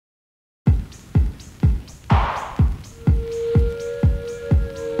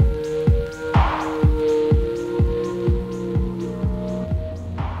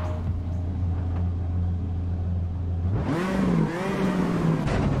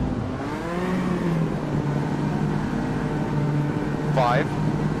5,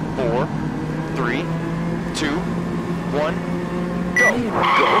 4, 3, 2, 1, go.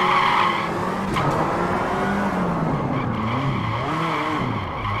 Go.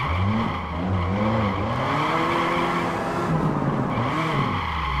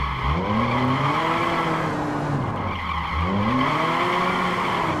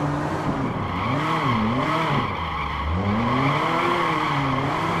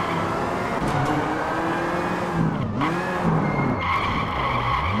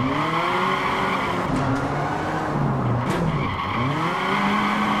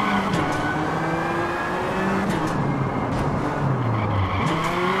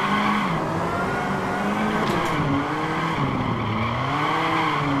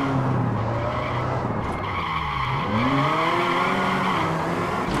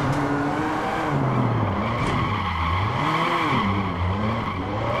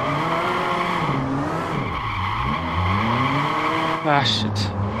 Ah, shit.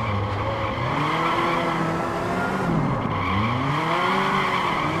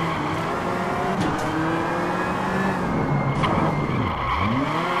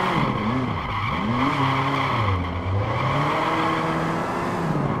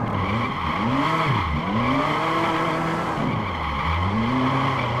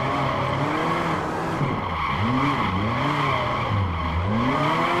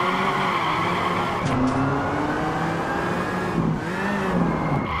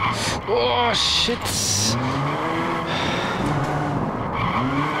 Oh shit!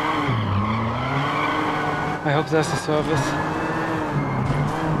 I hope there's a service.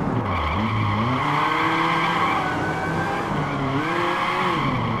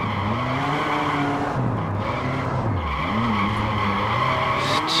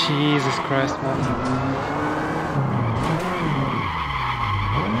 Jesus Christ, man.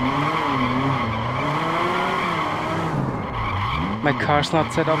 My car's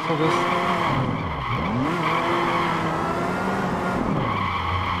not set up for this.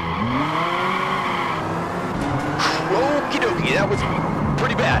 Okie dokie, that was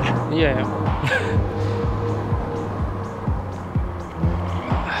pretty bad. Yeah.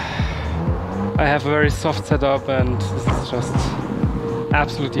 I have a very soft setup and this is just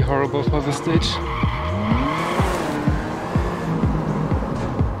absolutely horrible for the stage.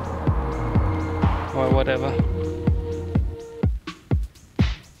 Or whatever.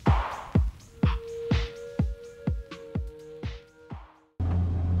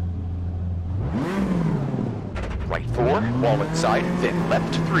 Right 4, wall inside, then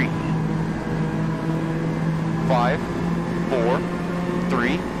left 3. 5, 4,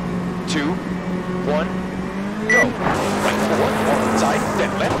 3, 2, 1, go. Right 4, wall inside,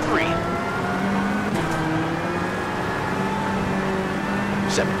 then left 3.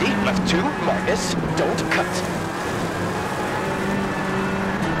 70, left 2, minus, don't cut.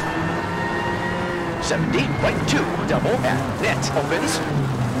 70, right 2, double, and net opens.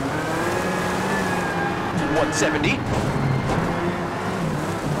 170.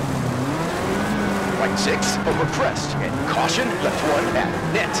 Right 6, over crest, and caution, left 1, and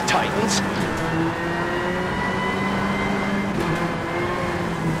net tightens.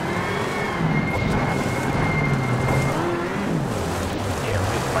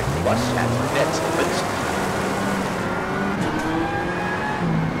 Hairpin right plus, and net opens.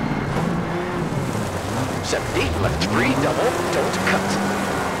 70, left 3, double, don't cut.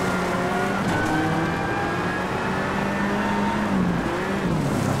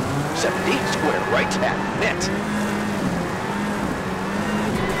 70, square right at net.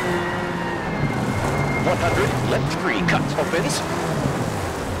 100, left 3, cut opens.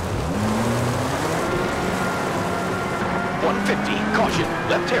 150, caution,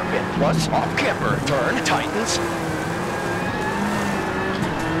 left hairpin plus, off camber, turn, tightens.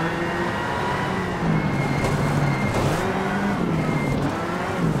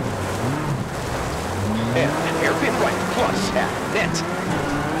 And hairpin right plus at net.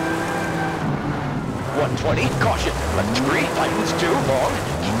 120, caution, left 3, tightens 2, long,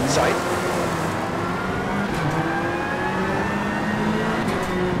 keep inside.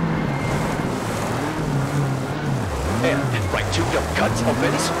 And right 2, double cuts,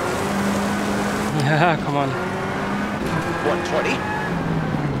 opens. Yeah, come on. 120.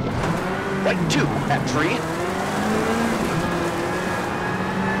 Right 2, at 3.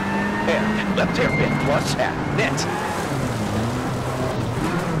 And left hairpin plus at net.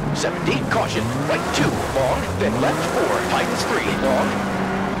 70, caution, right 2, long, then left 4, tightens 3, long.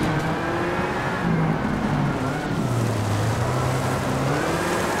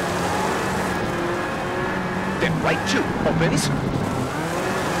 Then right 2, opens.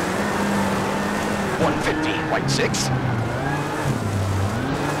 150, right 6.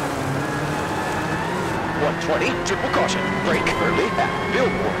 120, triple caution, brake early at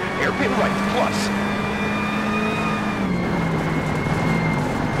billboard, hairpin right plus.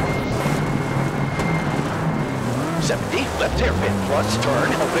 Left hairpin plus turn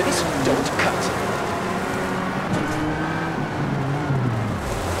opens, don't cut.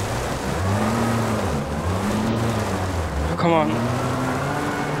 Come on.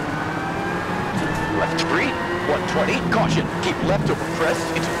 Left free, 120, caution, keep left over pressed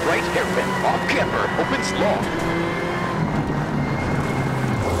into right hairpin, off camber, opens long.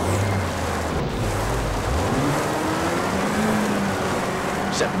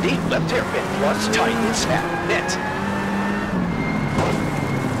 Left hairpin plus tightens at net.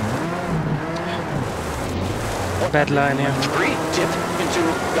 Bad line here. Three, tip into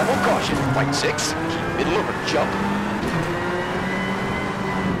double caution. Right 6, keep middle over jump.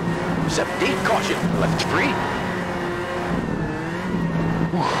 70, caution, left 3.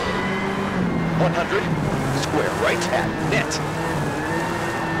 100, square right at net.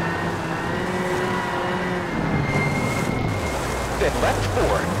 Then left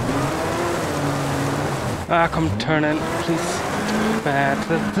 4. Ah, come turn in, please. Bad.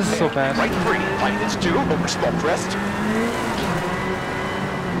 This is so bad. Right 3, minus 2, over small crest.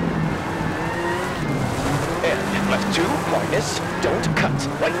 And left 2, minus, don't cut.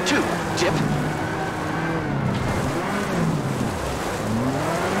 Right 2, dip.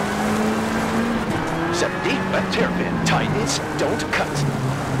 Left hairpin, tightens, don't cut.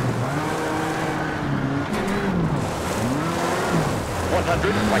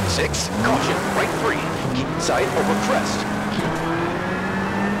 100, right 6, caution, right 3, keep inside over crest.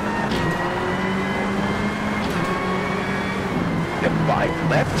 Then 5,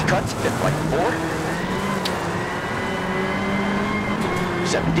 left, cut, then right 4.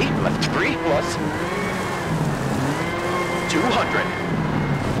 70, left 3, plus 200.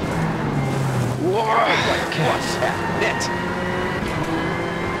 Whoa, right plus at net.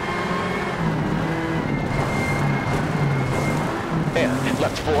 And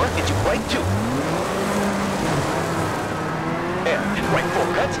left 4 into right 2. And right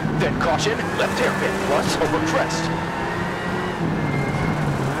 4 cut, then caution, left hairpin plus over crest.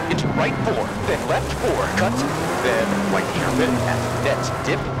 Into right 4, then left 4 cut, then right hairpin at net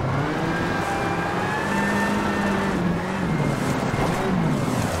dip.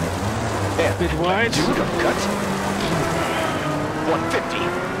 And bit wide. 2 don't cut. 150.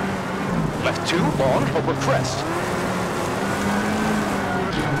 Left 2 long over crest.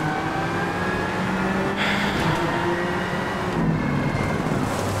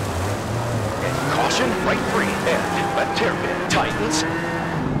 Right 3 and left hairpin tightens.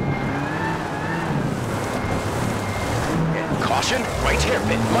 And caution, right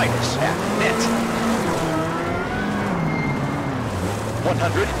hairpin minus at net.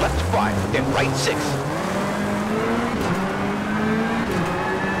 100, left 5, then right 6.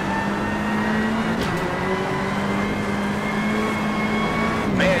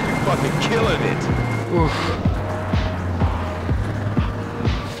 Man, you're fucking killing it. Oof.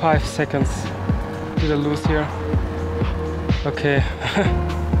 5 seconds. Did I lose here? Okay.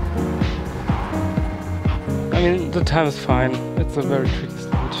 I mean, the time is fine. It's a very tricky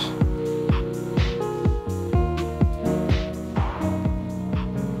stage.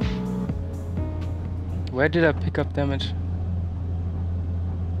 Where did I pick up damage?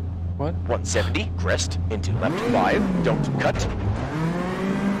 What? 170, crest, into left 5, don't cut.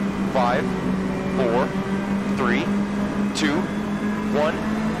 5, 4, 3, 2, 1.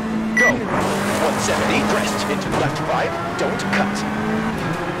 Go! 170, crest, into left 5, don't cut.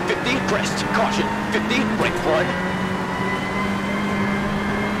 50, crest, caution, 50, right 1.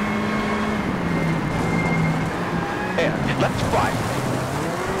 And left 5.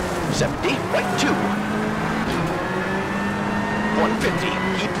 70, right 2. 150,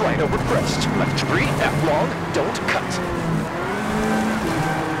 keep right over crest, left 3, at long, don't cut.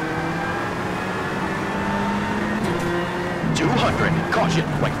 200, caution,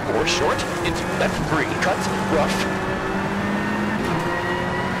 right 4 short, into left 3, cut, rough.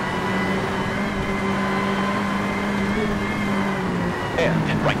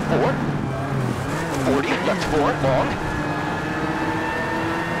 And right 4. 40, left 4, long.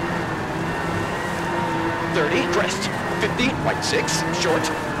 30, crest. 50, right 6, short.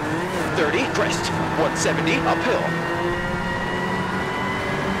 30, crest. 170, uphill.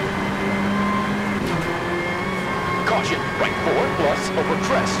 Caution, right 4, plus over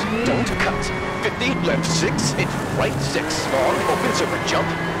crest, don't cut. 50, left 6, into right 6, long, opens over jump.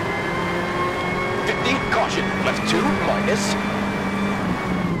 50, caution, left 2, minus.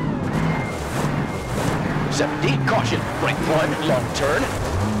 70, caution, right 1, long turn.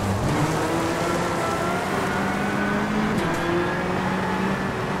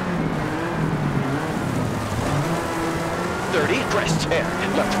 crest, and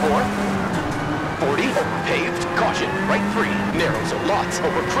left 4. 40, over paved, caution, right 3, narrows a lot,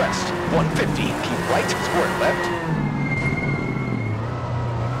 over crest. 150, keep right, square left.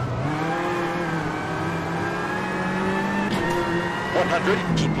 100,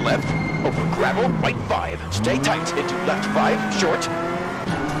 keep left, over gravel, right 5, stay tight, into left 5, short.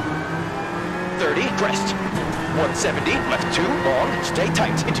 30, crest. 170, left 2, long, stay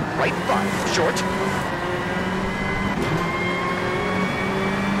tight, into right 5, short.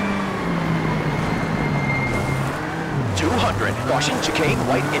 200, caution, chicane,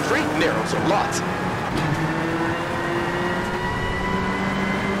 white entry, narrows a lot.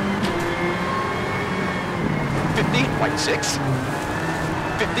 50, white 6.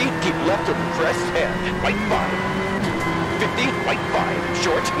 50, keep left over crest, and right 5. 50, white 5,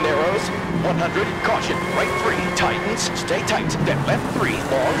 short, narrows. 100, caution, right 3, tightens, stay tight, then left 3,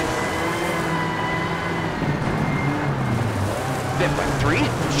 long. Then left 3,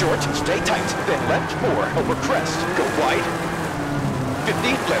 short, stay tight, then left 4, over crest, go wide.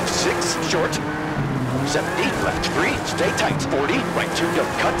 50, left 6, short. 70, left 3, stay tight. 40, right 2,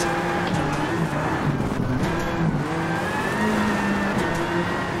 don't cut.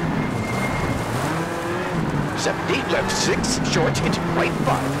 70, left 6, short, into right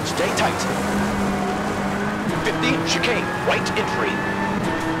 5, stay tight. 50, chicane, right entry.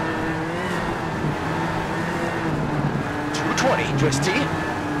 220, twisty.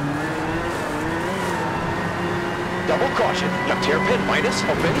 Double caution, left hairpin minus,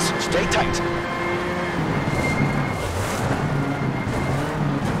 opens, stay tight.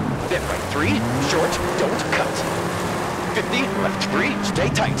 Then right 3, short, don't cut. 50, left 3, stay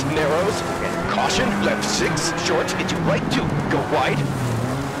tight, narrows, and caution, left 6, short, into right 2, go wide.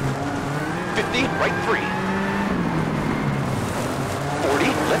 50, right 3. 40,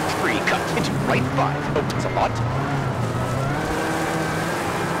 left 3, cut, into right 5, opens a lot.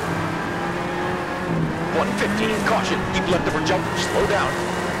 150, caution, keep left over jump, slow down.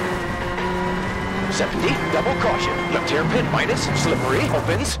 70, double caution, left hairpin minus, slippery,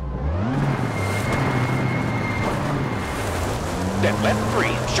 opens. Then left 3,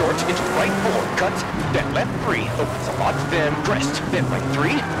 short, into right 4, cut. Then left 3, opens a lot, then crest. Then right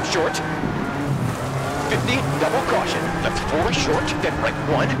 3, short. 50, double caution. Left 4, short, then right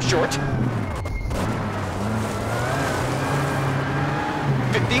 1, short.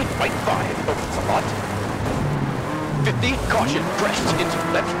 50, right 5, opens a lot. 50, caution, crest, into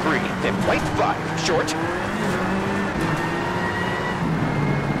left 3, then right 5, short.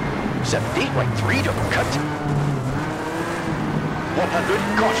 70, right 3, don't cut. 100,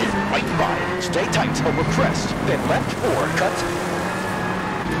 caution, right 5, stay tight, over crest, then left 4, cut.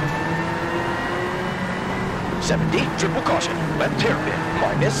 70, triple caution, left hairpin,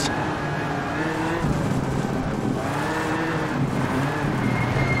 minus.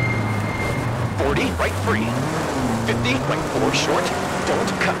 40, right 3. 50, right 4, short,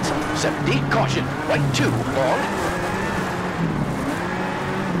 don't cut. 70, caution, right 2, long.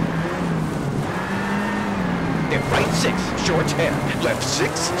 Then right 6, short, and left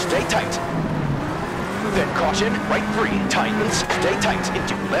 6, stay tight. Then caution, right 3, tightens, stay tight,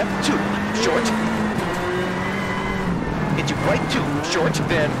 into left 2, short. Into right 2, short,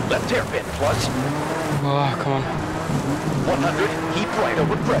 then left hairpin, plus. Oh, come on. 100, keep right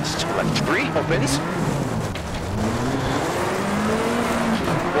over crest, left 3, opens.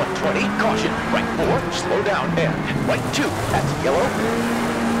 120, caution, right 4, slow down, and right 2, at yellow.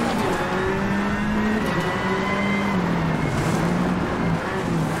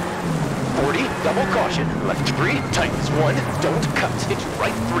 40, double caution, left 3, tightens 1, don't cut, into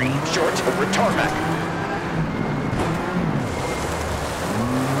right 3, short, over tarmac.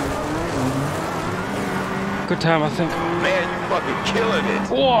 Good time, I think. Man, you're fucking killing it.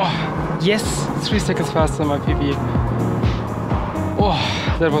 Oh, yes, 3 seconds faster than my PB. Oh,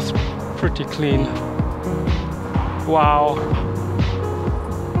 that was pretty clean. Wow.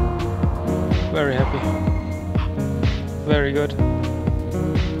 Very happy. Very good.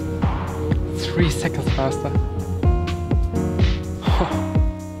 3 seconds faster.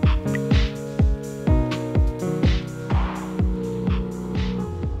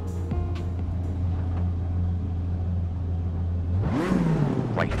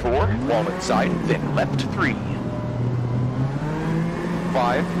 Right 4, wall inside, then left 3.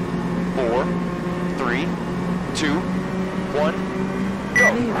 5, 4, 3, 2, 1, go.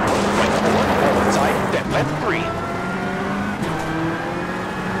 Right 4, wall inside, then left 3.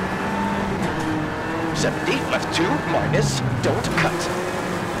 70, left 2, minus, don't cut.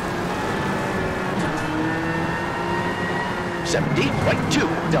 70, right 2,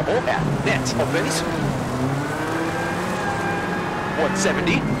 double, and net, opens.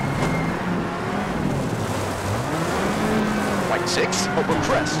 170. Right 6, over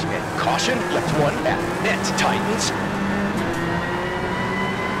crest, and caution, left 1 at net, tightens.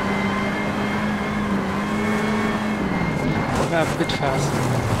 A bit fast.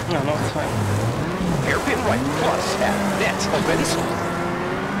 No, it's fine. Hairpin right, plus at net, opens.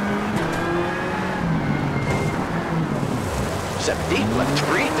 70, left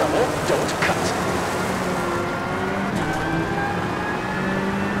 3, double, don't cut.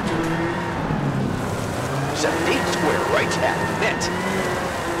 Square right at net.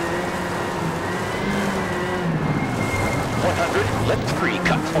 100, left 3,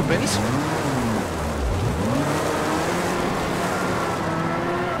 cut, opens.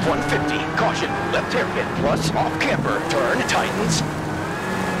 150, caution, left hairpin, plus off camber, turn, tightens.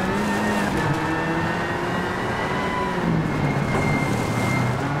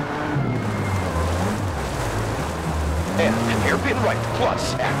 And hairpin right,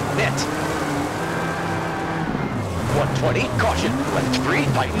 plus at net. 120, caution, left 3,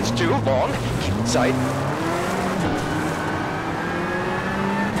 tightens 2, long, keep inside.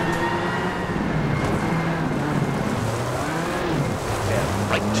 And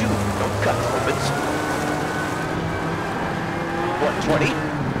right 2, don't cut, opens. 120.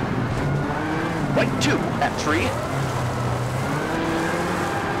 Right 2, at 3.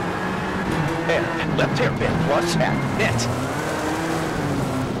 And left hairpin, plus at net.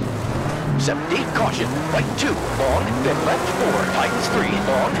 70, caution, right 2, long, then left 4, tightens 3,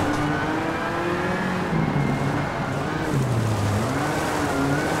 long.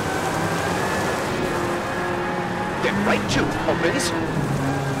 Then right 2, opens.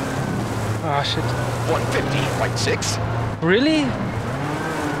 Ah, shit. 150, right 6. Really?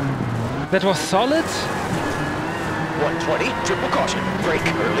 That was solid? 120, triple caution, brake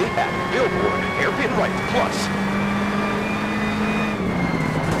early at billboard, hairpin right, plus.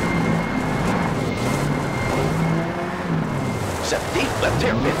 70, left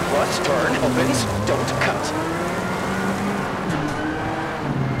hairpin, plus, turn, opens, don't cut.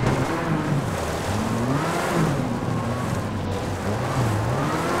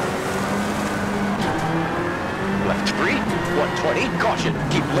 120, caution,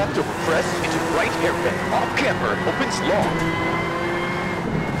 keep left over crest into right hairpin, off camber, opens long.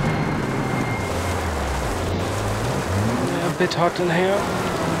 A bit hot in here.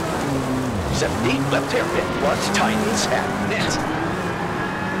 70, left hairpin, plus tightens at net.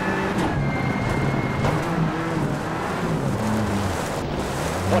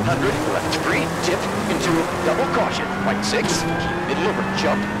 .100, left 3, dip into double caution, right 6, keep middle over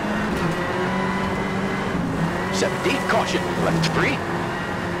jump. 70, caution, left 3.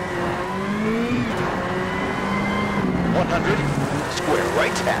 100, square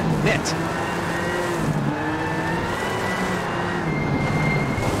right at net.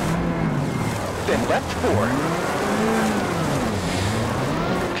 Then left 4.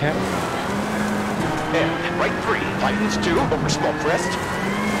 Okay. And right 3, tightens 2 over small crest.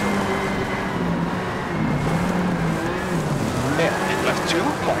 And left 2,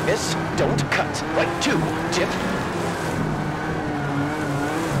 minus, don't cut. Right 2, dip.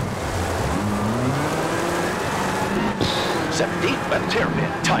 Left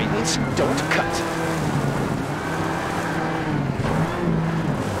hairpin, tightens, don't cut.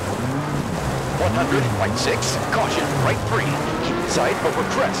 100, right 6, caution, right 3, keep inside over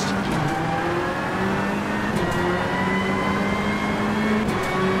crest.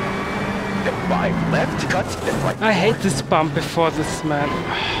 Then 5, left, cut, then right 4. I hate this bump before this, man.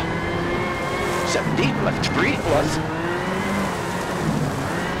 70, left 3, plus.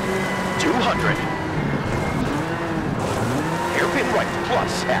 200. Hairpin right,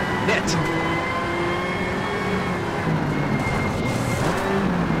 plus at net.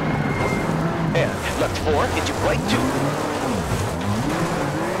 And left 4 into right 2.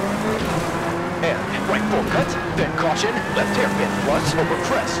 And right 4 cut, then caution, left hairpin plus over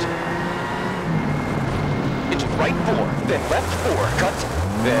crest. Into right 4, then left 4 cut,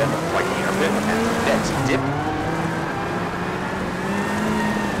 then right hairpin and net dip.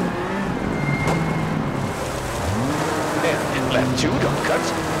 Left 2, don't cut.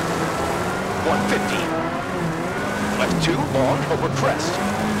 150. Left 2, long over crest.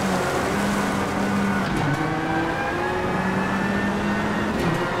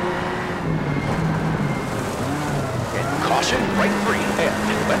 And caution, right 3, and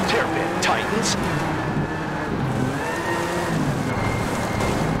left hairpin, tightens.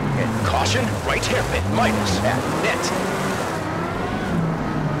 And caution, right hairpin, minus at net.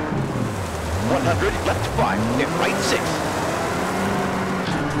 100, left 5, and right 6.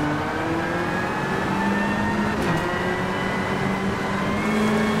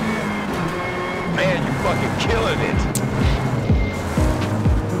 fucking killing it.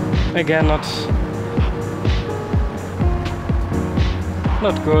 Again, not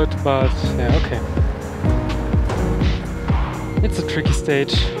good, but yeah, okay. It's a tricky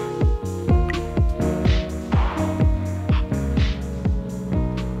stage.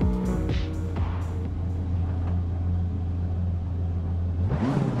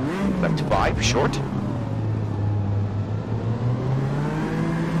 Left 5, short.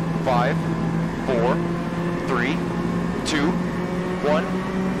 5, 4, 3, 2, 1,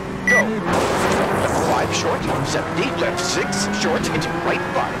 go. Left 5, short, 70, left 6, short, into right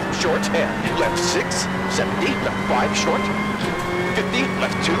 5, short, and left 6, 70, left 5, short, 50,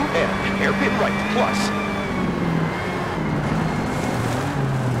 left 2, and hairpin right, plus.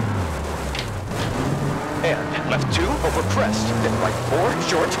 And left 2, over crest, then right 4,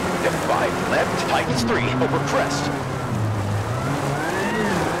 short, then 5, left, tightens 3, over crest.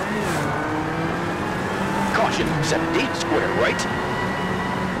 Caution, 70, square right.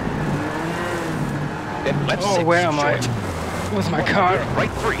 Then left 6, where am short. I? Where's my car?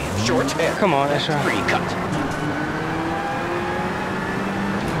 Right 3, short, and Come on, left Escher. 3, cut.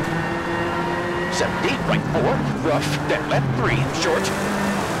 70, right 4, rough, then left 3, short.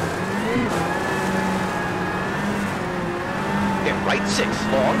 Then right 6,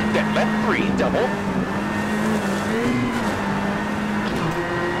 long, then left 3, double.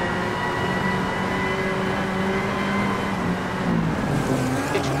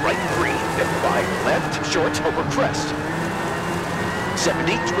 Into right 3, then 5, left, short, over crest.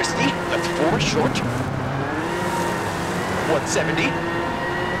 70, twisty, left 4, short. 170.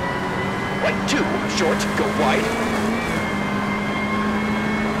 Right 2, short, go wide.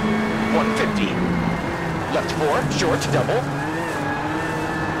 150. Left 4, short, double.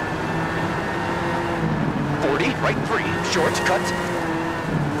 40, right 3, short, cut.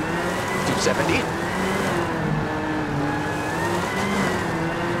 270.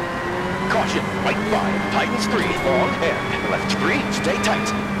 Caution, right 5, tightens 3, long, and left 3, stay tight.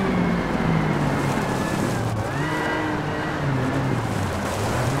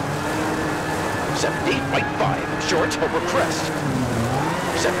 70, right 5, short, over crest.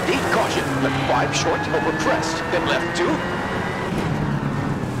 70, caution, left 5, short, over crest, then left 2.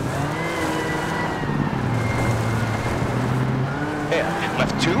 And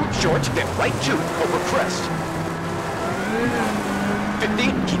left 2, short, then right 2, over crest.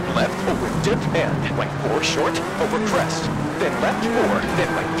 50, keep left, over dip, and right 4, short, over crest. Then left 4, then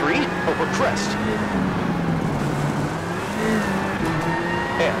right 3, over crest.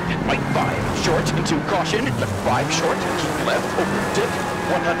 And right 5, short, into caution, left 5, short, keep left, over dip,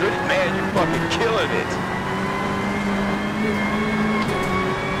 100, man, you're fucking killing it.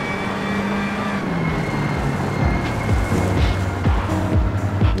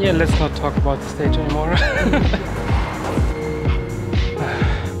 Yeah, let's not talk about the stage anymore.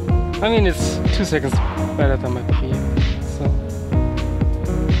 I mean, it's 2 seconds better than my PB, so.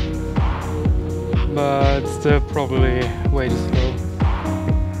 But still probably way too slow.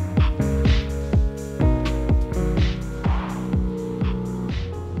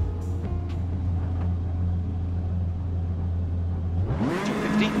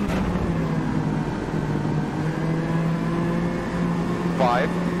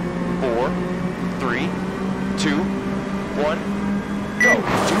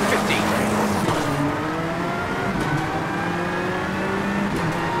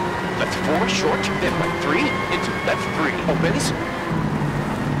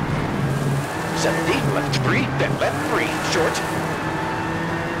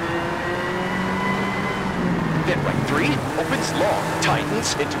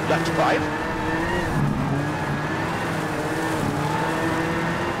 Into left 5.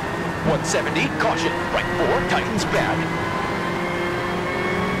 170, caution, right 4, tightens bad.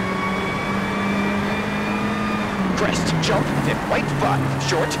 Crest, jump, then right 5,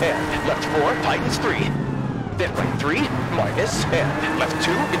 short, and left 4, tightens 3. Then right 3, minus, and left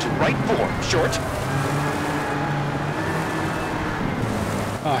 2, into right 4, short.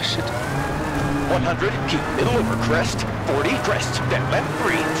 Oh shit. 100, keep middle over crest. 40, crest, then left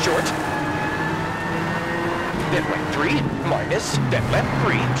 3, short. Then right 3, minus, then left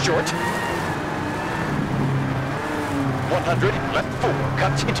 3, short. 100, left 4,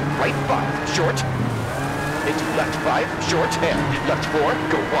 cut into right 5, short. Into left 5, short, and left 4,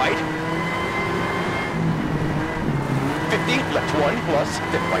 go wide. 50, left 1, plus,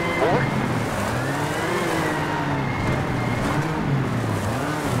 then right 4.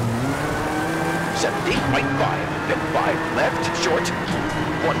 70, right 5, then 5, left, short.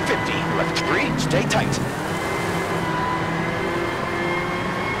 150, left 3, stay tight.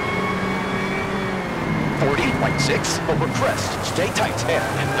 40, right 6, over crest, stay tight, and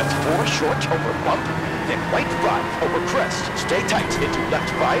left 4, short, over bump, then right 5, over crest, stay tight, into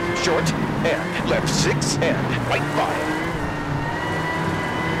left 5, short, and left 6, and right 5.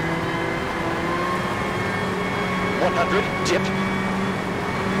 100, dip,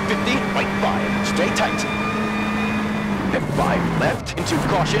 50, right 5, stay tight, then 5, left, into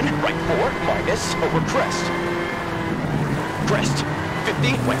caution, right 4, minus, over crest, crest,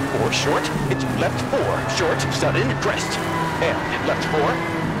 50, right 4 short, into left 4, short, sudden, crest, and left 4,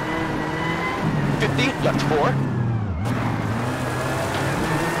 50, left 4,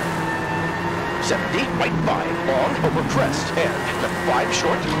 70, right 5, long, over crest, and left 5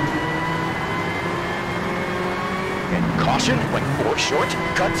 short, and caution, right 4 short,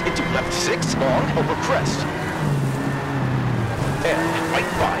 cut into left 6, long, over crest, and right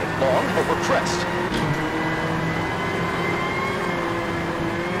 5, long, over crest,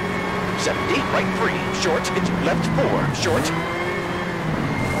 70, right 3, short, into left 4, short,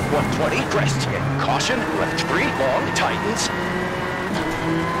 120, crest, and caution, left 3, long, tightens,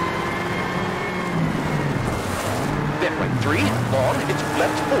 then right 3, long, into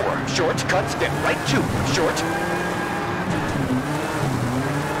left 4, short, cut, then right 2, short,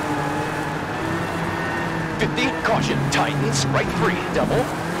 50, caution, tightens, right 3, double,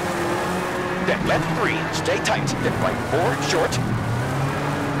 then left 3, stay tight, then right 4, short,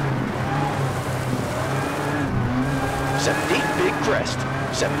 70, big crest,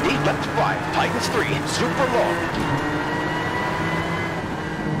 70, left 5, tightens 3, super long,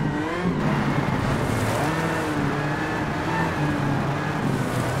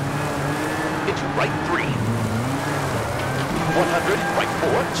 into right 3, 100, right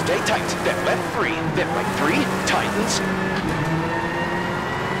 4, stay tight, then left 3, then right 3, tightens,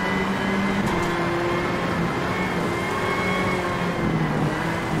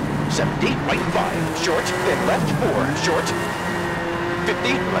 70, right 5, short, then left 4, short,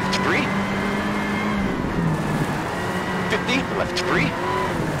 50, left 3, 50, left 3,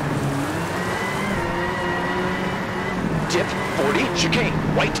 dip, 40, chicane,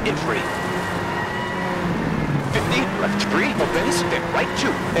 right in 3, 50, left 3, opens, then right 2,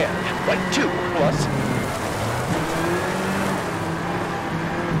 and right 2, plus,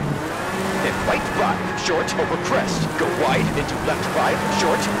 then right 5, short, over crest, go wide, into left 5,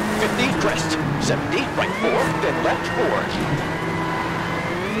 short, 50, crest, 70, right 4, then left 4,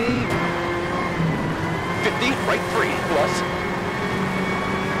 50, right 3, plus,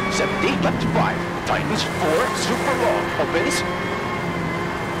 70, left 5, tightens 4, super long, opens,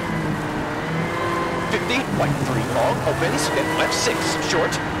 50, right 3, long, opens, then left 6,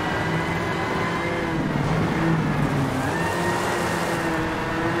 short,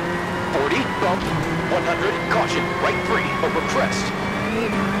 40, bump, 100, caution, right 3, over crest,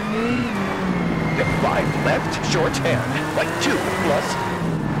 then 5, left, short, and right 2, plus,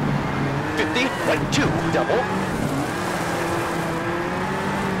 50, right 2, double,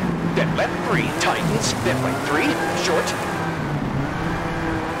 then left 3, tightens, then right 3, short,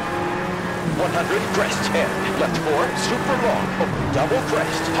 100, crest, and left 4, super long, over double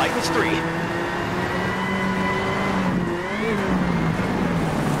crest, tightens 3,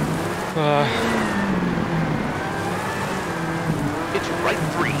 into right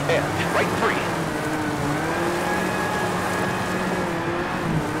 3, and right 3,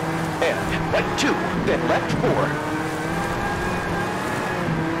 and right 2, then left 4,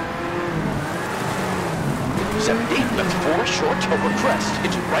 70, left 4, short, over crest,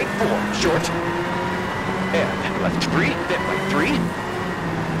 into right 4, short, and left 3, then right 3,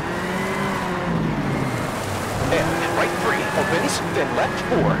 and right 3, opens, then left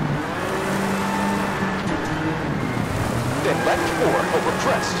 4, then left 4, over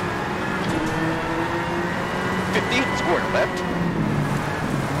crest, 50, square left,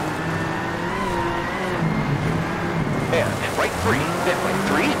 and right 3, then right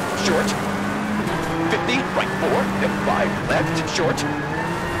 3, short, 50, right 4, then 5, left, short,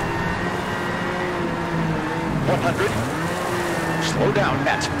 100, slow down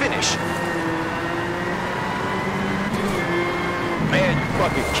at finish. Man, you're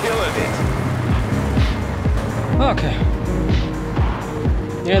fucking killing it. Okay.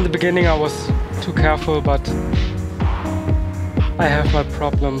 Yeah, in the beginning I was too careful, but I have my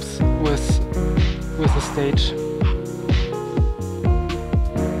problems with the stage.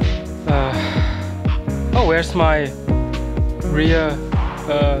 Oh, where's my rear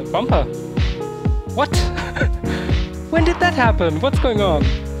bumper? What? When did that happen? What's going on?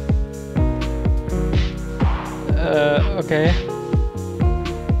 Okay.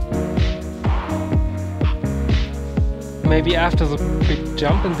 Maybe after the big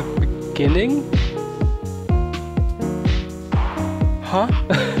jump in the beginning? Huh?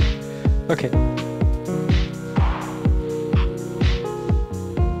 Okay.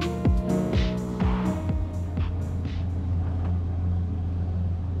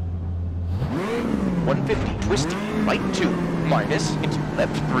 Twisty, right 2, minus into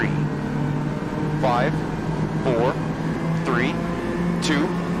left 3. 5, 4, 3, 2,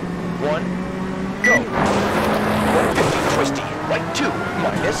 1, go. 150, twisty, right 2,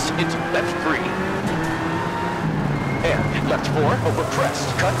 minus into left 3. And left 4, over crest,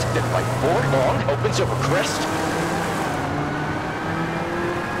 cut, then right 4, long, opens over crest.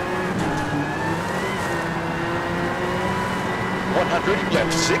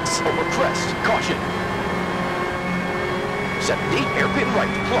 Left 6, over crest, caution. 70, hairpin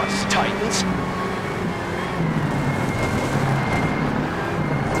right, plus, tightens.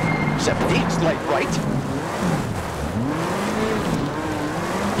 70, slight right.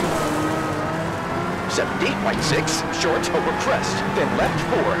 70, right 6, short, over crest, then left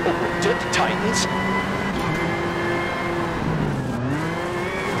 4, over dip, tightens.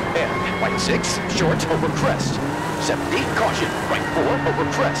 And right 6, short, over crest. 70, caution, right 4, over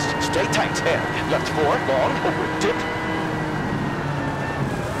crest, stay tight, and left 4, long, over dip.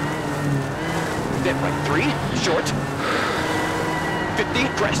 Then right 3, short. 50,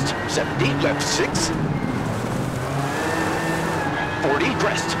 crest, 70, left 6. 40,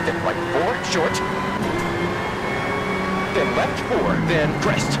 crest, then right 4, short. Then left 4, then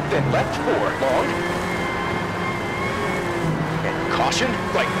crest, then left 4, long. And caution,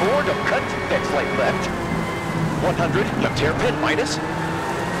 right 4, don't cut, then slight left. 100, left hairpin, minus.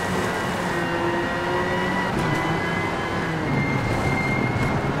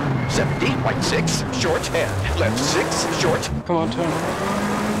 70, right 6, short, and left 6, short. Come on, turn.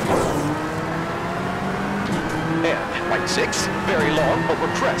 And right 6, very long, over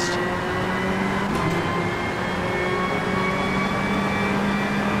crest.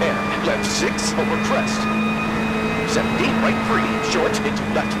 And left 6, over crest. 70, right 3, short, into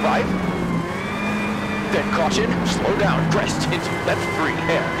left 5. Then caution, slow down, crest into left 3,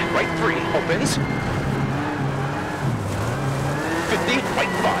 and right 3, opens. 50,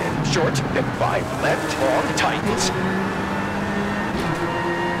 right 5, short, then 5, left, long, tightens.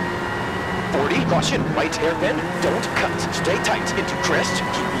 40, caution, right hairpin, don't cut, stay tight, into crest,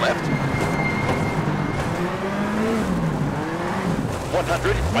 keep left.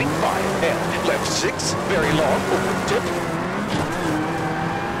 100, right 5, and left 6, very long, over dip.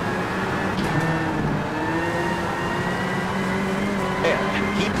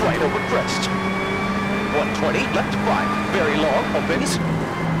 Right over crest. 120, left 5, very long, opens.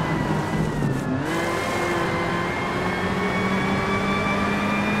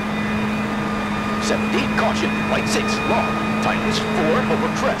 70, caution, right 6, long, tightens 4, over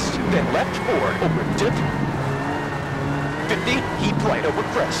crest, then left 4, over dip. 50, keep right over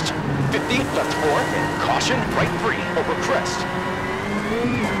crest. 50, left 4, and caution, right 3, over crest.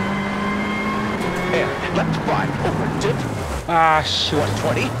 And left 5, over dip. Ah, shoot.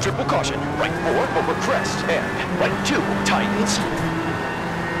 120, triple caution, right 4, over crest, and right 2, tightens.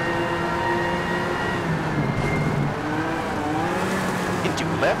 Into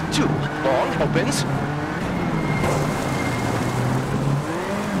left 2, long, opens.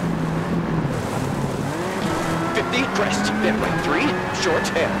 50, crest, then right 3, short,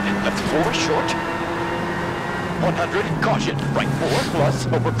 and left 4, short. 100, caution, right 4, plus,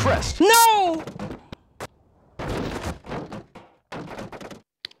 over crest. No!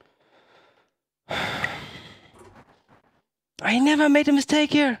 I never made a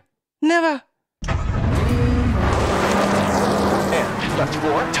mistake here. Never. And left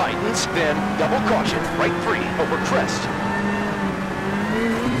 4, tightens, then double caution, right 3, over crest.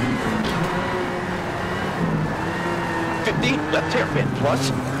 50, left hairpin,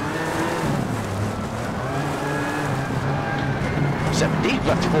 plus. 70,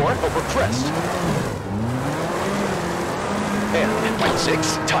 left 4, over crest. And right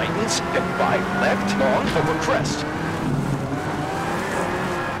 6, tightens, then 5, left, long, over crest.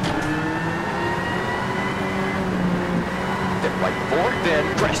 Then right 4, then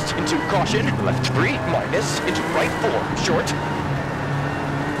crest into caution, left 3, minus, into right 4, short.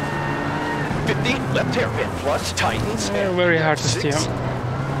 50, left hairpin, plus, tightens, and Very hard to 6. steer.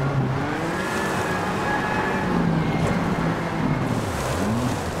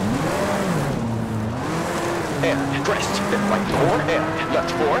 And crest, then right 4, and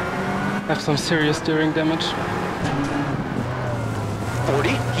left 4. Have some serious steering damage. 40,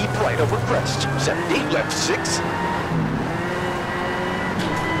 keep right over crest. 70, left 6.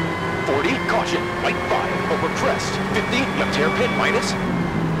 40, caution, right 5, over crest. 50, left hairpin, minus.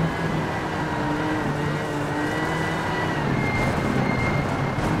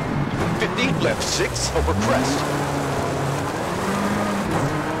 left 6 over crest.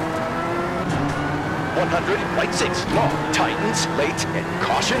 100, right 6, long, tightens, late, and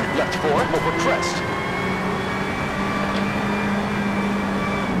caution, left 4 over crest.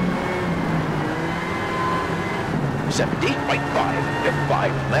 70, right 5, left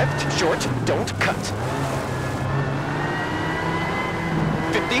 5, left, short, don't cut.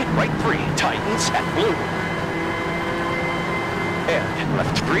 50, right 3, tightens at blue. And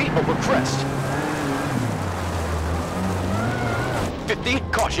left 3 over crest. 50,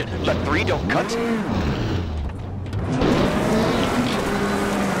 caution, left 3, don't cut.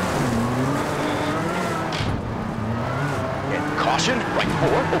 And caution, right 4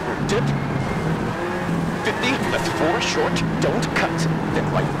 over dip. 50, left 4 short, don't cut. Then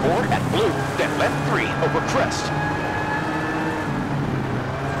right 4 at blue, then left 3 over crest.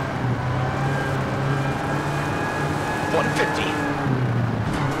 150.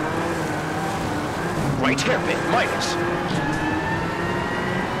 Right hairpin, minus.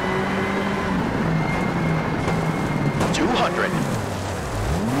 200.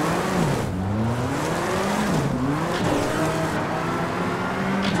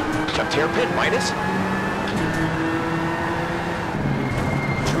 Left hairpin, minus.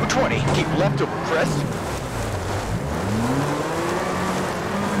 220, keep left over crest.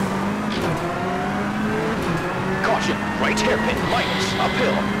 Caution, right hairpin, minus,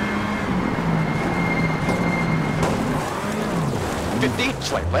 uphill. 50,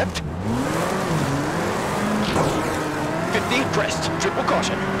 slight left. 50, crest, triple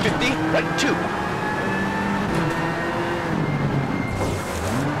caution. 50, right 2.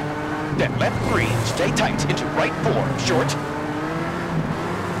 Then left 3, stay tight into right 4, short.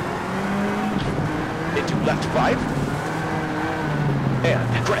 Into left 5.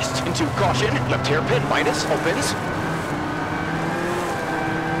 And crest into caution, left hairpin minus, opens.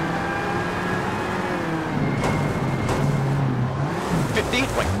 50,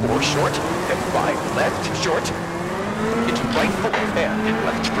 right 4 short, then 5 left, short. Into right 4, and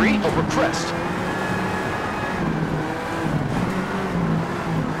left 3 over crest.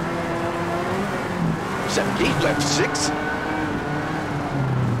 70, left 6.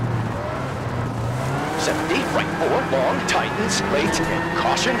 70, right 4, long, tightens, late, and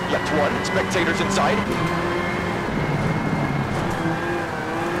caution, left 1, spectators inside.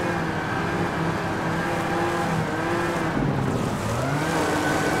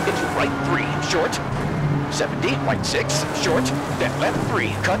 Into right 3, short. 70, right 6, short, then left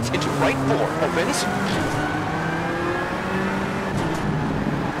 3, cut into right 4, opens.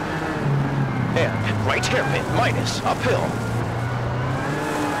 And right hairpin, minus, uphill.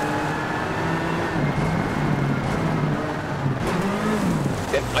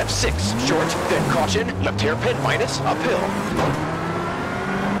 Then left 6, short, then caution, left hairpin, minus, uphill.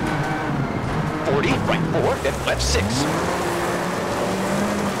 40, right 4, then left 6.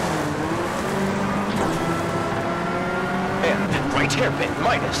 Right hairpin,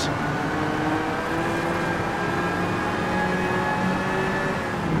 minus.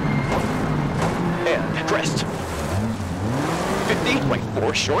 And crest. 50, right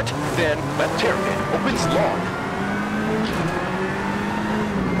 4 short, then left hairpin, opens long.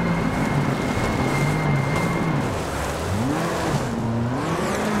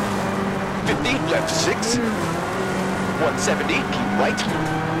 50, left 6. 170, keep right.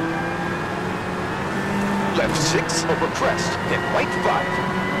 Left 6 over crest, then right 5.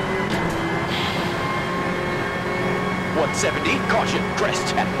 170, caution,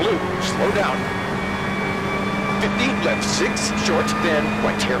 crest at blue, slow down. 50, left 6, short, then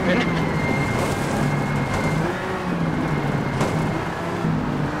right hairpin.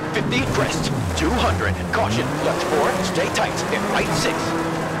 50, crest, 200, caution, left 4, stay tight, then right 6.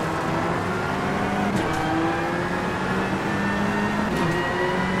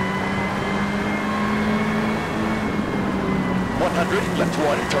 100, left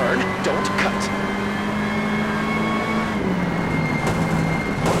 1, turn, don't cut.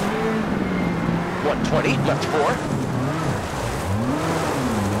 120, left 4.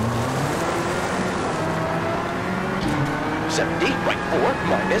 70, right 4,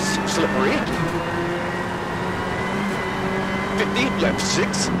 minus, slippery. 50, left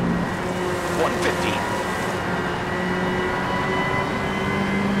 6. 150.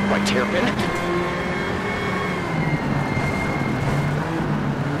 Right hairpin.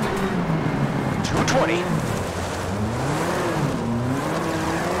 220.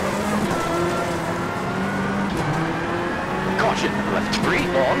 Caution, left 3,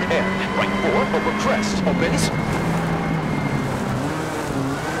 long, and right 4 over crest, opens.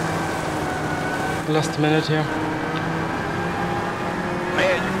 Last minute here.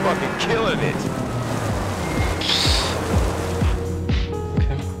 Man, fucking killing it.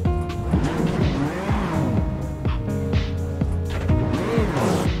 Okay.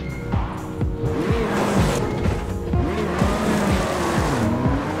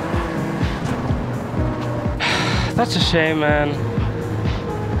 That's a shame, man.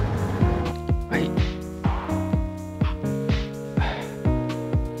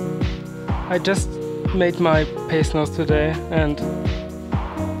 I just made my pace notes today, and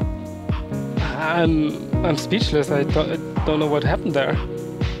I'm speechless. I don't know what happened there.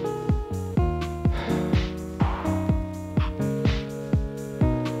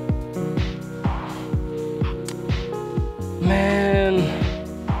 Man,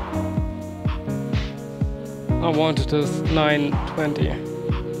 I wanted this 920.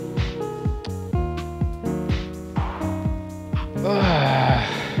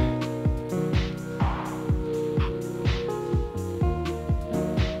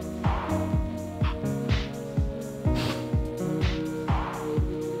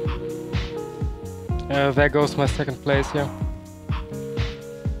 There goes my second place here.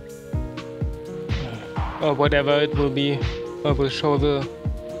 Or whatever it will be. I will show the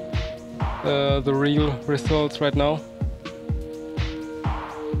real results right now.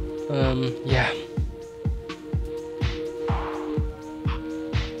 Yeah.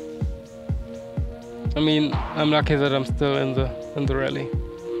 I mean, I'm lucky that I'm still in the rally.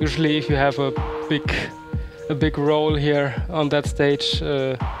 Usually, if you have a big role here on that stage,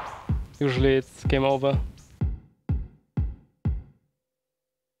 usually it's game over.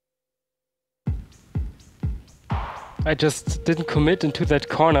 I just didn't commit into that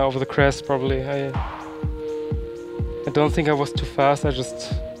corner over the crest, probably. I don't think I was too fast, I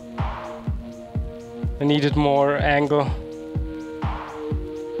needed more angle.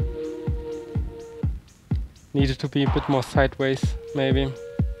 Needed to be a bit more sideways, maybe.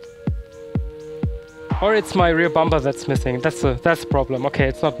 Or it's my rear bumper that's missing. That's the problem. Okay,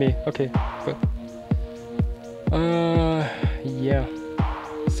 it's not me. Okay, good. Yeah.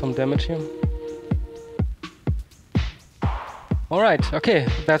 Some damage here. Alright, okay,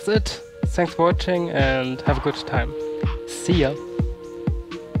 that's it. Thanks for watching and have a good time. See ya.